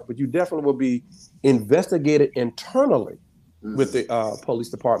charged, but you definitely will be investigated internally with the police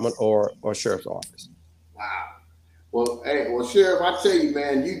department or sheriff's office. Wow. Well, Sheriff, I tell you,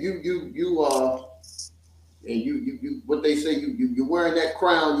 man, you what they say, you're wearing that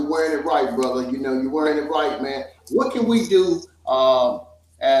crown, you're wearing it right, brother. You know, you're wearing it right, man. What can we do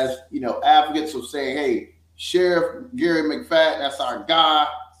as, you know, advocates of saying, hey, Sheriff Garry McFadden, that's our guy.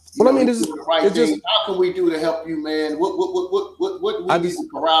 Well, I mean, this is the right thing. How can we do to help you, man? What do we need to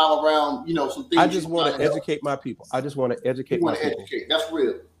corral around, you know, some things? I just want to educate my people. I just want to educate my people. That's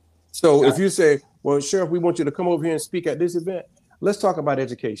real. So if you say, well, Sheriff, we want you to come over here and speak at this event, let's talk about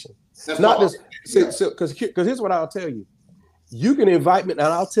education. Not just because here's what I'll tell you. You can invite me, and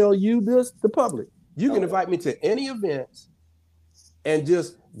I'll tell you this, the public. You can invite me to any events and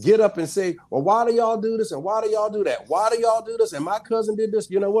just get up and say, well, why do y'all do this? And why do y'all do that? Why do y'all do this? And my cousin did this.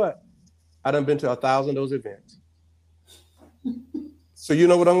 You know what? I done been to 1,000 of those events. So you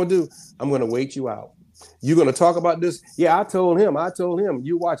know what I'm going to do? I'm going to wait you out. You're going to talk about this. Yeah, I told him.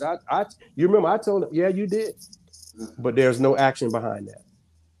 You watch. You remember I told him. Yeah, you did. But there's no action behind that.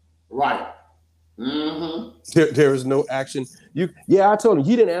 Right. There is no action. I told him.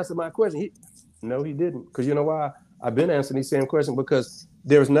 You didn't answer my question. No, he didn't. Because you know why? I've been answering these same questions because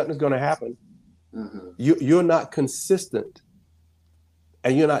there's nothing that's going to happen. You're not consistent,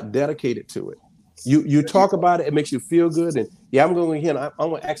 and you're not dedicated to it. You talk about it, it makes you feel good, and I'm going to hear.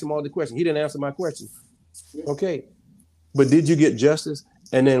 I'm going to ask him all the questions. He didn't answer my question. Okay, but did you get justice?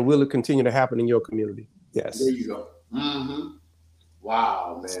 And then will it continue to happen in your community? Yes. There you go.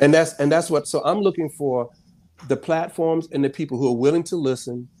 Wow, man. And that's what. So I'm looking for the platforms and the people who are willing to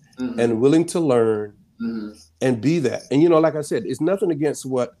listen and willing to learn and be that. And, you know, like I said, it's nothing against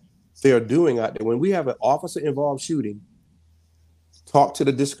what they're doing out there. When we have an officer involved shooting, talk to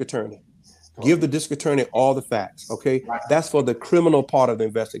the district attorney. Give the district attorney all the facts, okay? Right. That's for the criminal part of the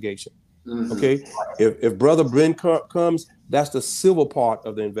investigation, okay? If Brother Bryn comes, that's the civil part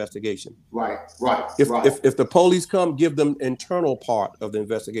of the investigation. Right. If the police come, give them internal part of the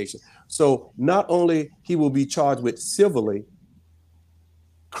investigation. So not only he will be charged with civilly,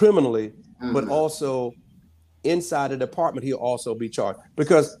 criminally, but also inside the department, he'll also be charged,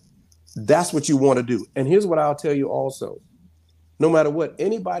 because that's what you want to do. And here's what I'll tell you also. No matter what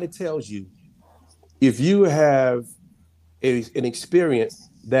anybody tells you, if you have an experience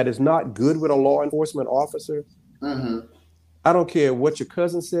that is not good with a law enforcement officer, I don't care what your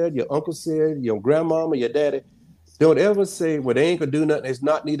cousin said, your uncle said, your grandmama, your daddy, don't ever say, well, they ain't gonna do nothing, it's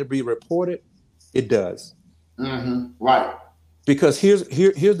not need to be reported. It does. Right. Because here's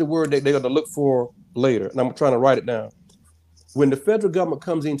the word that they're gonna look for later, and I'm trying to write it down. When the federal government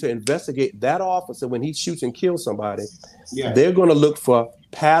comes in to investigate that officer when he shoots and kills somebody, they're gonna look for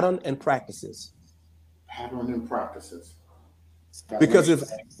pattern and practices. Pattern and practices. Because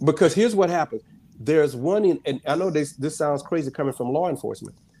here's what happens. There's one and I know this sounds crazy coming from law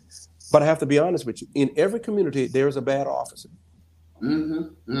enforcement, but I have to be honest with you. In every community, there's a bad officer.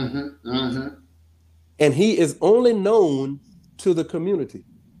 And he is only known to the community.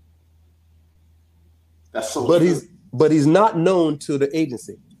 That's so but he's not known to the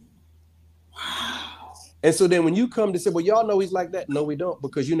agency. Wow. And so then when you come to say, well, y'all know he's like that. No, we don't,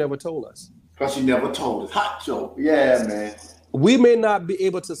 because you never told us. Because you never told us. Hot joke. Yeah, man. We may not be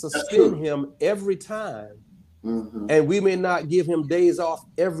able to suspend him every time, and we may not give him days off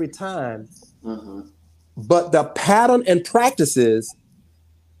every time, but the pattern and practices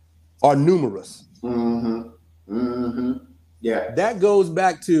are numerous. Yeah. That goes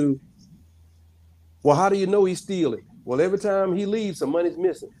back to, well, how do you know he's stealing? Well, every time he leaves, some money's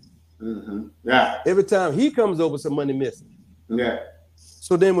missing. Yeah. Every time he comes over, some money missing. Yeah.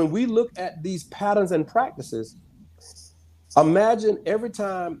 So then when we look at these patterns and practices, imagine every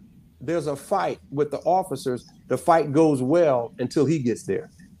time there's a fight with the officers, the fight goes well until he gets there.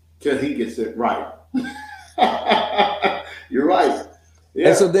 Till he gets it right. You're right. Yeah.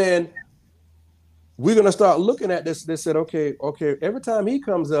 And so then we're going to start looking at this. They said, okay, every time he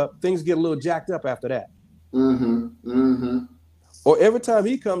comes up, things get a little jacked up after that. Or every time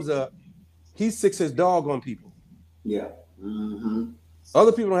he comes up, he sicks his dog on people. Yeah.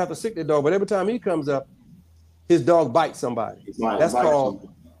 Other people don't have to sick their dog, but every time he comes up, his dog bites somebody. That's called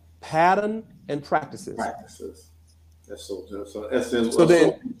pattern and practices. That's so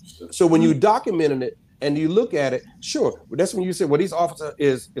so when you documenting it and you look at it, sure, that's when you say, well, these officer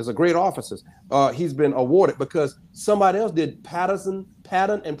is a great officer. He's been awarded because somebody else did pattern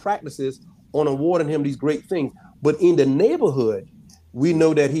and practices on awarding him these great things. But in the neighborhood, we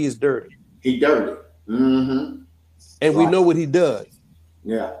know that he is dirty. He dirty. And we know what he does.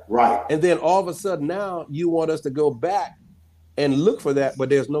 Yeah, right. And then all of a sudden now you want us to go back and look for that, but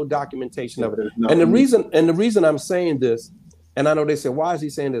there's no documentation of it. And the reason I'm saying this, and I know they say, why is he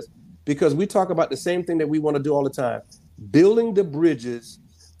saying this? Because we talk about the same thing that we want to do all the time, building the bridges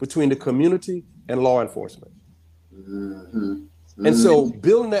between the community and law enforcement. And so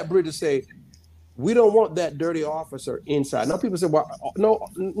building that bridge to say, we don't want that dirty officer inside. Now people say, well, no,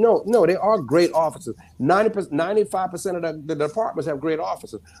 they are great officers. 95% of the departments have great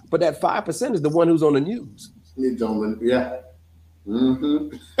officers, but that 5% is the one who's on the news. Yeah.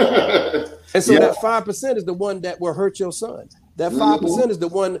 And so that 5% is the one that will hurt your son. That 5% is the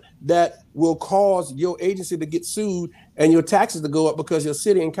one that will cause your agency to get sued and your taxes to go up because your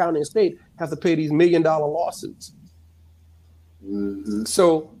city and county and state have to pay these $1 million lawsuits.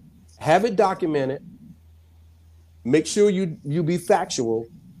 So have it documented, make sure you be factual,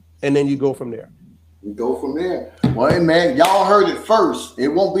 and then you go from there. You go from there. Well, hey, man, y'all heard it first. It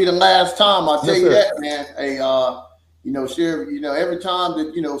won't be the last time. I'll tell you that, man. Hey, Sheriff, every time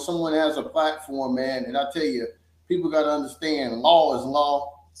that, someone has a platform, man, and I tell you, people got to understand law is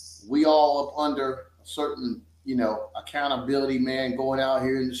law. We all up under a certain, accountability, man, going out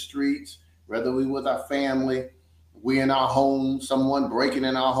here in the streets, whether we with our family, we in our homes, someone breaking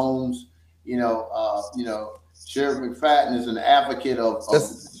in our homes, Sheriff McFadden is an advocate of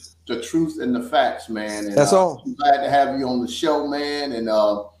the truth and the facts, man. And that's all. I'm glad to have you on the show, man. And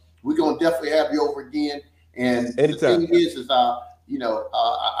we're going to definitely have you over again. And anytime. The thing is I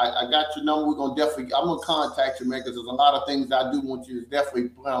got your number. I'm going to contact you, man, because there's a lot of things I do want you to definitely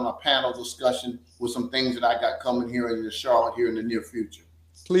put on a panel discussion with some things that I got coming here in Charlotte here in the near future.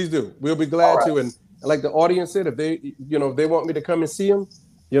 Please do. We'll be glad to. And like the audience said, if they want me to come and see them,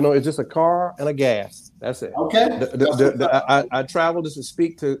 You know, it's just a car and a gas. That's it. Okay. I travel just to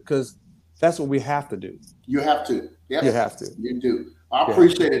speak to, because that's what we have to do. You have to. Yep. You have to. You do. I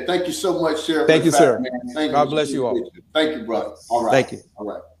appreciate it. Thank you so much, Sheriff. Thank you, sir. Thank God you. bless you all. Thank you, brother. All right. Thank you. All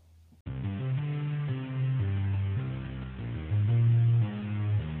right.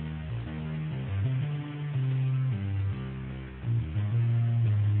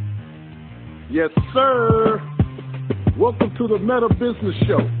 Yes, sir. Welcome to the Meta Business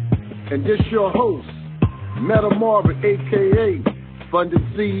Show. And this your host, Meta Marvin, a.k.a. Funded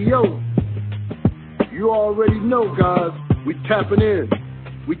CEO. You already know, guys, we tapping in.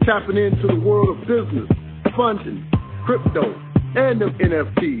 We tapping into the world of business, funding, crypto, and them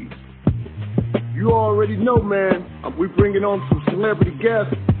NFTs. You already know, man, we bringing on some celebrity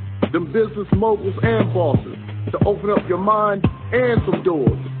guests, them business moguls and bosses, to open up your mind and some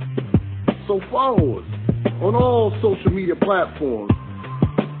doors. So follow us on all social media platforms.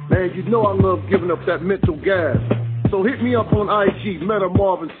 Man, you know I love giving up that mental gas. So hit me up on IG,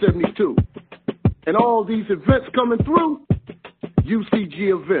 MetaMarvin72. And all these events coming through, UCG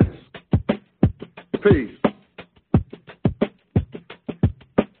events. Peace.